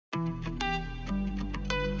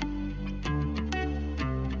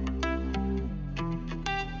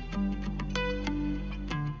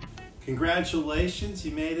Congratulations,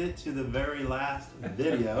 you made it to the very last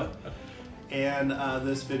video. And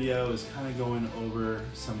this video is kind of going over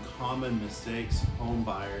some common mistakes home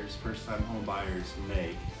buyers, first-time home buyers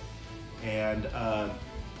make. And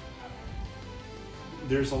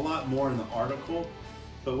there's a lot more in the article,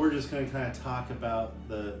 but we're just going to kind of talk about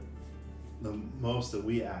the most that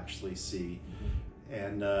we actually see.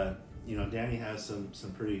 And you know, Danny has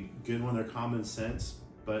some pretty good ones. They're common sense,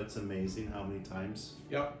 but it's amazing how many times.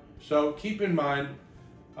 Yep. So keep in mind,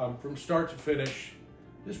 from start to finish,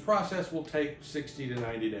 this process will take 60 to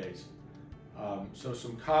 90 days. So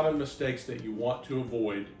some common mistakes that you want to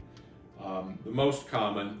avoid. The most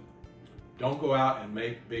common, don't go out and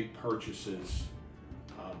make big purchases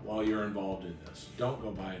while you're involved in this. Don't go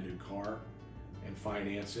buy a new car and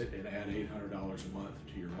finance it and add $800 a month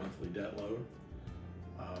to your monthly debt load.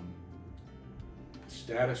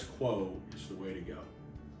 Status quo is the way to go.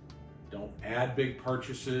 Don't add big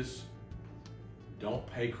purchases. Don't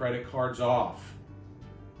pay credit cards off.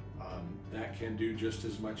 That can do just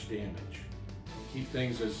as much damage. Keep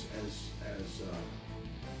things as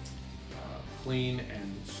clean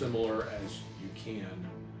and similar as you can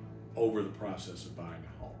over the process of buying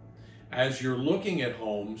a home. As you're looking at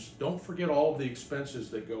homes, don't forget all of the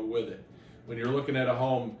expenses that go with it. When you're looking at a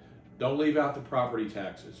home, don't leave out the property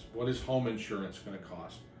taxes. What is home insurance going to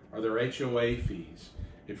cost? Are there HOA fees?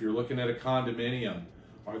 If you're looking at a condominium,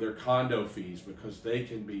 are there condo fees? Because they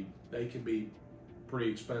can be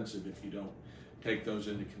pretty expensive if you don't take those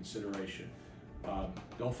into consideration.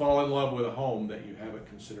 Don't fall in love with a home that you haven't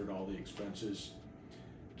considered all the expenses.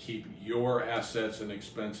 Keep your assets and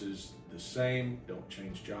expenses the same. Don't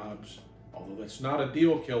change jobs. Although that's not a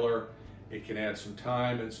deal killer, it can add some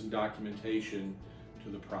time and some documentation to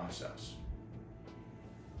the process.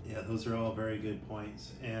 Yeah, those are all very good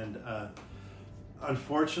points. And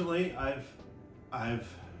unfortunately,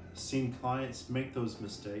 I've seen clients make those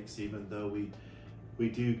mistakes, even though we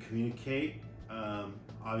do communicate,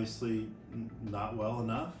 obviously not well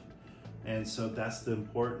enough. And so that's the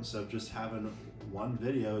importance of just having one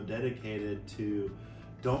video dedicated to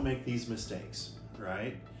don't make these mistakes,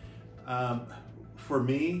 right? For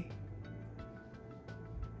me,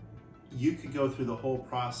 you could go through the whole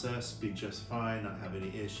process, be just fine, not have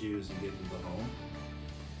any issues, and get into the home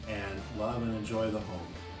and love and enjoy the home.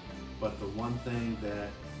 But the one thing that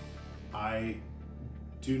I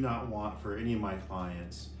do not want for any of my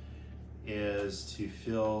clients is to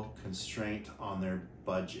feel constraint on their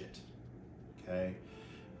budget, okay?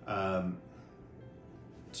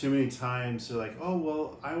 Too many times they're like, oh,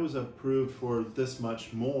 well, I was approved for this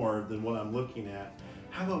much more than what I'm looking at.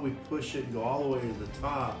 How about we push it and go all the way to the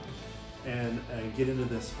top and get into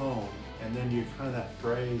this home? And then you're kind of that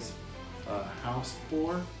phrase, house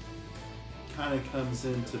poor, kind of comes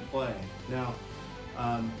into play. Now,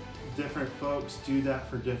 different folks do that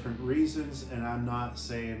for different reasons, and I'm not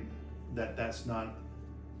saying that that's not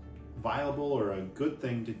viable or a good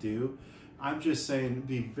thing to do. I'm just saying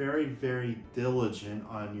be very, very diligent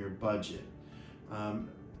on your budget.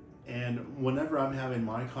 And whenever I'm having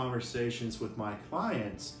my conversations with my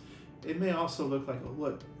clients, it may also look like, oh,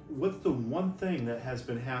 look, what's the one thing that has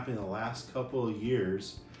been happening the last couple of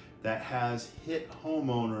years that has hit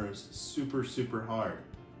homeowners super, super hard?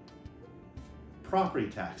 Property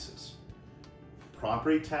taxes.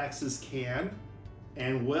 Property taxes can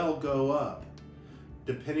and will go up.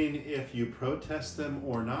 Depending if you protest them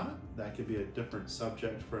or not, that could be a different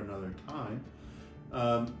subject for another time,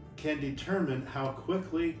 can determine how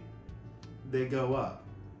quickly they go up.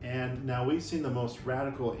 And now we've seen the most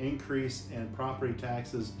radical increase in property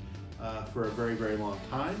taxes for a very, very long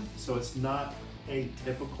time. So it's not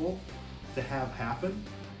atypical to have happen.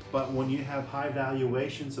 But when you have high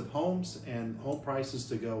valuations of homes and home prices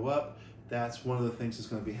to go up, that's one of the things that's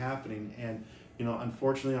going to be happening. And you know,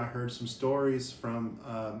 unfortunately, I heard some stories from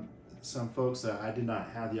some folks that I did not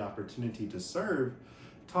have the opportunity to serve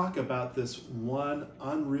talk about this one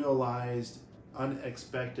unrealized,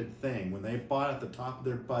 unexpected thing. When they bought at the top of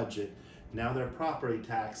their budget, now their property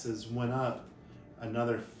taxes went up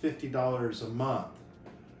another $50 a month.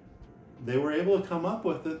 They were able to come up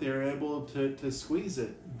with it, they were able to squeeze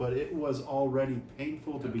it, but it was already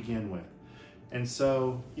painful to begin with. And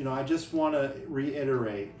so, you know, I just want to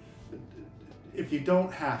reiterate, if you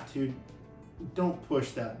don't have to, don't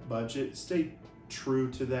push that budget. Stay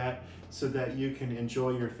true to that so that you can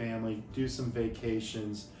enjoy your family, do some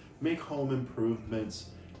vacations, make home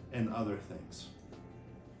improvements, and other things.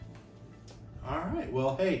 All right,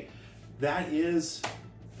 well, hey, that is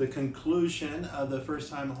the conclusion of the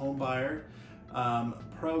first-time home buyer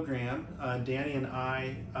program. Danny and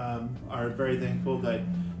I are very thankful that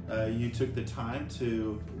you took the time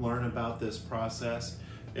to learn about this process.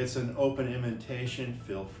 It's an open invitation.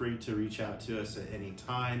 Feel free to reach out to us at any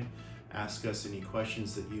time. Ask us any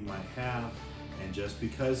questions that you might have. And just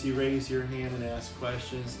because you raise your hand and ask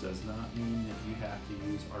questions does not mean that you have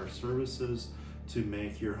to use our services to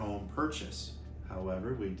make your home purchase.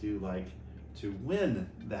 However, we do like to win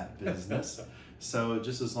that business. So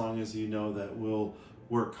just as long as you know that we'll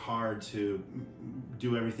work hard to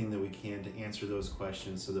do everything that we can to answer those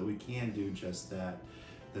questions so that we can do just that,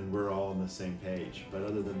 then we're all on the same page. But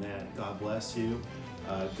other than that, God bless you.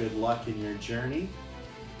 Good luck in your journey.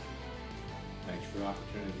 Thanks for the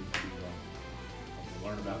opportunity to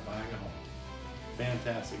learn about buying a home.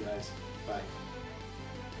 Fantastic, guys. Bye.